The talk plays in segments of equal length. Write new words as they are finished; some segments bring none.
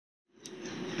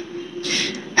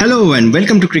Hello and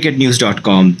welcome to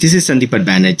cricketnews.com. This is Sandipan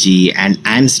Banerjee and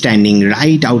I'm standing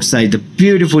right outside the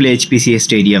beautiful HPCA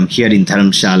stadium here in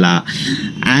Dharamshala.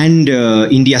 And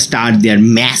India start their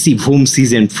massive home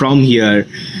season from here.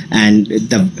 And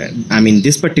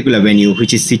this particular venue,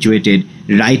 which is situated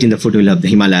right in the foothill of the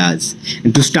Himalayas.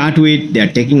 And to start with, they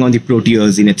are taking on the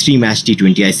Proteas in a 3-match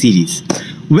T20I series.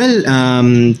 Well,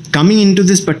 coming into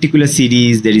this particular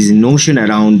series, there is a notion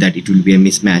around that it will be a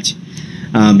mismatch.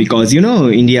 Because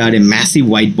India are a massive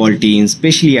white ball team,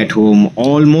 especially at home.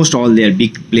 Almost all their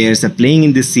big players are playing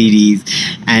in this series,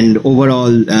 and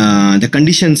overall the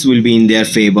conditions will be in their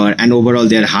favor, and overall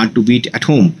they are hard to beat at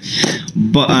home.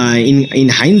 But in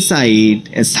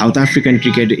hindsight, South African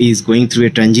cricket is going through a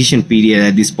transition period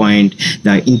at this point.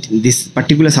 This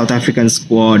particular South African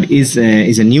squad is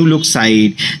a new look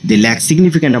side. They lack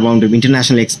significant amount of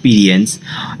international experience,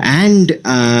 and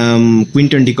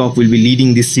Quinton de Kock will be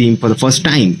leading this team for the first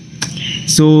time.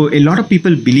 So a lot of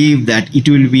people believe that it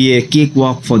will be a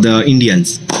cakewalk for the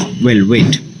Indians. Well,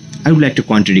 wait, I would like to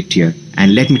contradict here,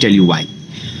 and let me tell you why.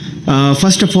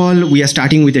 First of all, we are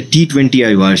starting with a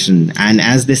T20I version, and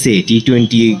as they say,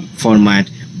 T20 format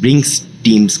brings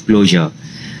teams closure.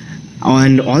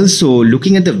 And also,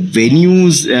 looking at the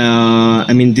venues,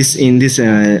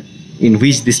 in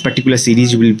which this particular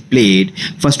series will be played.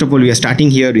 First of all, we are starting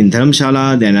here in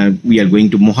Dharamshala, then we are going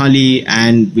to Mohali,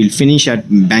 and we'll finish at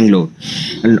Bangalore.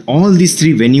 And all these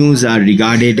three venues are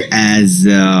regarded as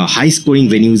high-scoring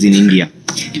venues in India.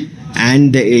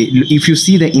 And if you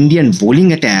see the Indian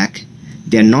bowling attack,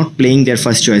 they are not playing their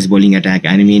first choice bowling attack.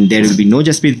 I mean, there will be no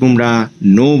Jasprit Bumrah,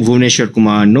 no Bhuvneshwar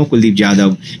Kumar, no Kuldeep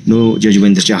Yadav, no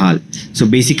Yuzvendra Chahal. So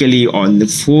basically, on the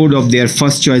four of their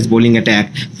first choice bowling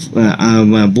attack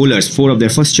bowlers, four of their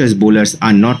first choice bowlers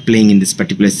are not playing in this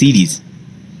particular series.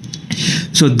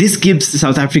 So this gives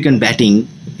South African batting,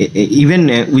 even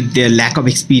with their lack of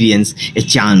experience, a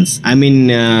chance. I mean,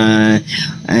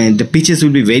 the pitches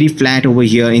will be very flat over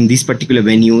here in these particular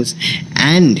venues,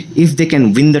 and if they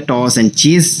can win the toss and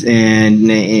chase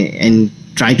and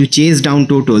try to chase down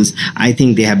totals, I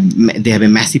think they have a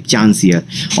massive chance here.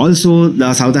 Also,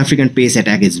 the South African pace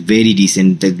attack is very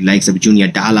decent. The likes of Junior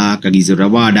Dala, Kagiso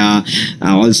Rabada.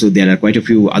 Also, there are quite a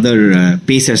few other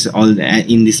pacers all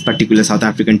in this particular South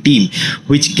African team,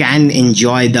 which can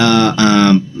enjoy the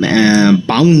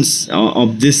bounce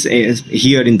of this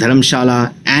here in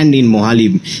Dharamshala and in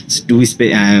Mohali.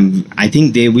 I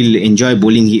think they will enjoy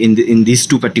bowling in these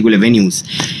two particular venues.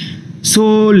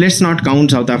 So let's not count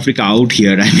South Africa out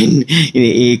here. I mean,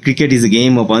 cricket is a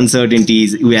game of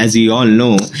uncertainties, as we all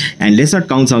know, and let's not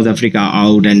count South Africa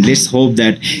out. And let's hope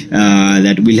that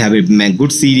that we'll have a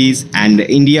good series. And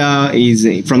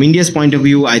from India's point of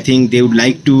view, I think they would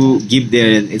like to give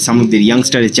some of their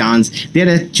youngsters a chance. They're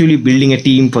actually building a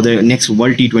team for the next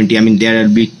World T20. I mean, there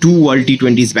will be two World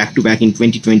T20s back to back in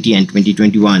 2020 and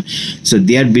 2021. So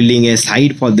they are building a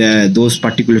side for those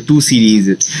particular two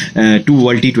series, two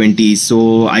World T20s.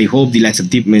 So I hope the likes of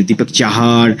Deepak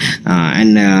Chahar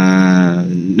and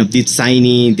Navdeep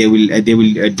Saini, they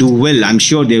will do well. I'm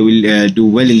sure they will do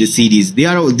well in the series. They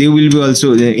will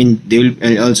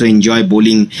also enjoy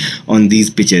bowling on these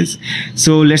pitches.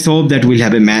 So let's hope that we'll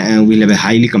have a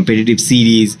highly competitive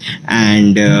series,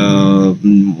 and both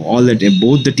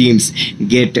the teams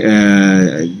get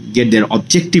their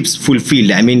objectives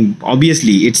fulfilled. I mean,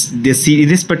 obviously, it's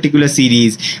this particular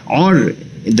series or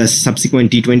the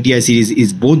subsequent T20I series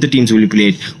is both the teams will be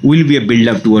played will be a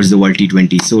build-up towards the World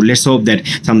T20. So let's hope that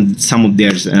some of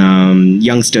their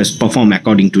youngsters perform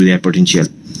according to their potential.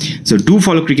 So do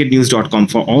follow cricketnews.com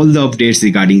for all the updates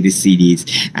regarding this series,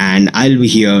 and I'll be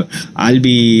here. I'll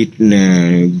be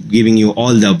giving you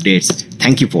all the updates.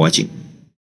 Thank you for watching.